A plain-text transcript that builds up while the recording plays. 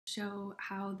show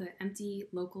how the empty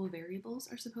local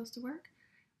variables are supposed to work.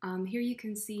 Here you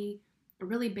can see a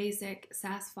really basic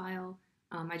SAS file.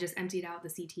 I just emptied out the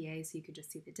CTA so you could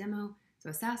just see the demo. So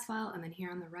a SAS file, and then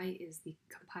here on the right is the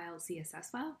compiled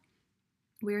CSS file.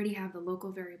 We already have the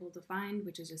local variable defined,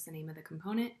 which is just the name of the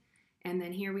component. And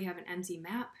then here we have an empty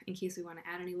map in case we want to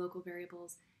add any local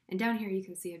variables. And down here you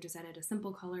can see I've just added a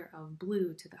simple color of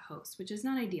blue to the host, which is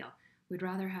not ideal. We'd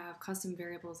rather have custom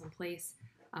variables in place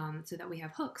so that we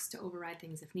have hooks to override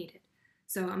things if needed.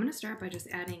 So I'm going to start by just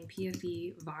adding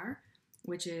PFE var,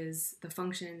 which is the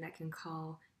function that can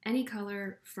call any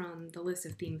color from the list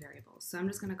of theme variables. So I'm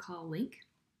just going to call link,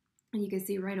 and you can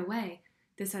see right away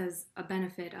this has a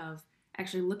benefit of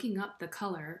actually looking up the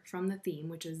color from the theme,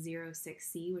 which is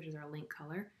 06C, which is our link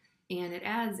color, and it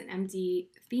adds an empty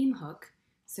theme hook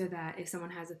so that if someone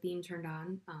has a theme turned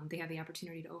on, they have the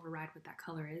opportunity to override what that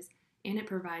color is, and it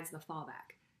provides the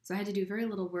fallback. So I had to do very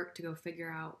little work to go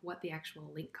figure out what the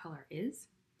actual link color is.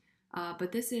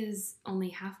 But this is only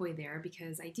halfway there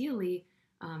because ideally,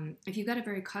 if you've got a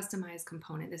very customized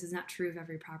component, this is not true of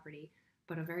every property,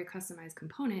 but a very customized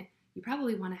component, you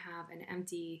probably want to have an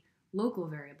empty local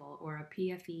variable or a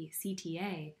PFE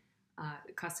CTA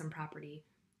custom property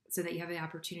so that you have the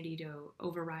opportunity to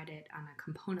override it on a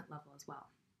component level as well.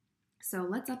 So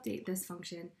let's update this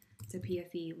function to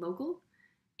PFE local.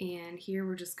 And here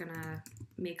we're just gonna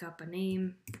make up a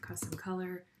name, custom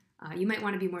color. You might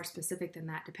want to be more specific than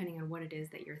that depending on what it is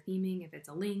that you're theming, if it's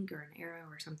a link or an arrow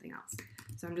or something else.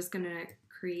 So I'm just gonna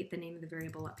create the name of the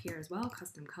variable up here as well,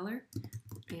 custom color.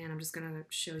 And I'm just gonna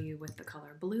show you with the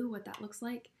color blue what that looks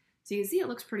like. So you can see it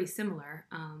looks pretty similar.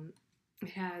 It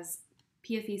has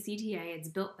PFE CTA, it's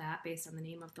built that based on the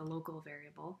name of the local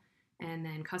variable. And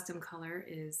then custom color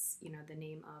is, the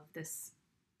name of this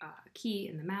key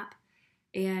in the map.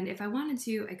 And if I wanted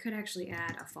to, I could actually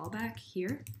add a fallback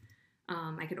here.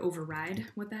 I could override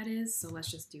what that is. So let's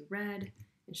just do red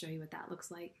and show you what that looks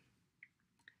like.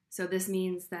 So this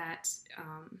means that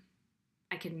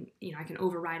I can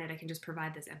override it. I can just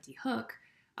provide this empty hook,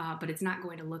 but it's not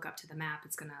going to look up to the map.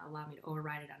 It's going to allow me to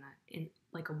override it on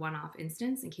like a one-off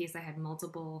instance in case I had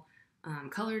multiple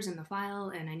colors in the file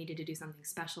and I needed to do something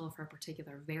special for a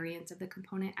particular variant of the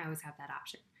component. I always have that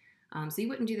option. So you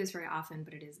wouldn't do this very often,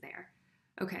 but it is there.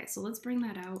 Okay, so let's bring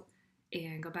that out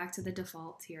and go back to the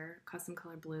default here, custom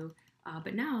color blue.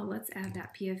 But now let's add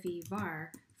that PFE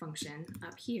var function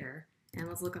up here, and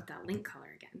let's look up that link color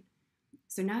again.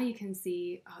 So now you can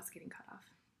see, oh, it's getting cut off.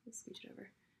 Let's switch it over.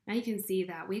 Now you can see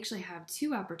that we actually have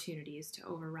two opportunities to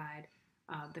override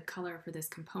the color for this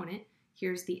component.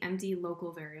 Here's the empty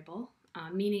local variable,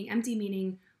 empty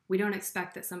meaning we don't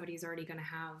expect that somebody's already going to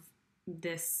have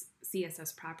this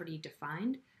CSS property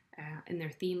defined in their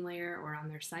theme layer or on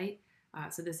their site.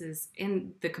 So this is,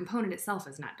 and the component itself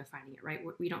is not defining it, right?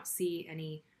 We don't see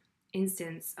any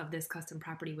instance of this custom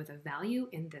property with a value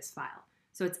in this file.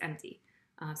 So it's empty.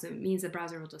 So it means the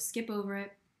browser will just skip over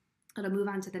it. It'll move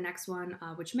on to the next one,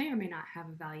 which may or may not have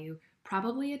a value.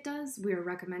 Probably it does. We are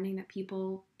recommending that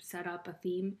people set up a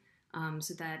theme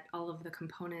so that all of the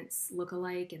components look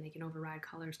alike and they can override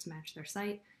colors to match their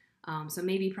site. So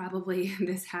maybe probably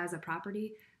this has a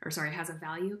property, has a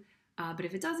value. But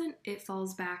if it doesn't, it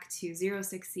falls back to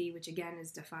 06C, which again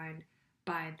is defined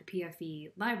by the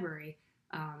PFE library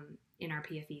in our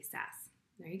PFE SAS.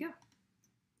 There you go.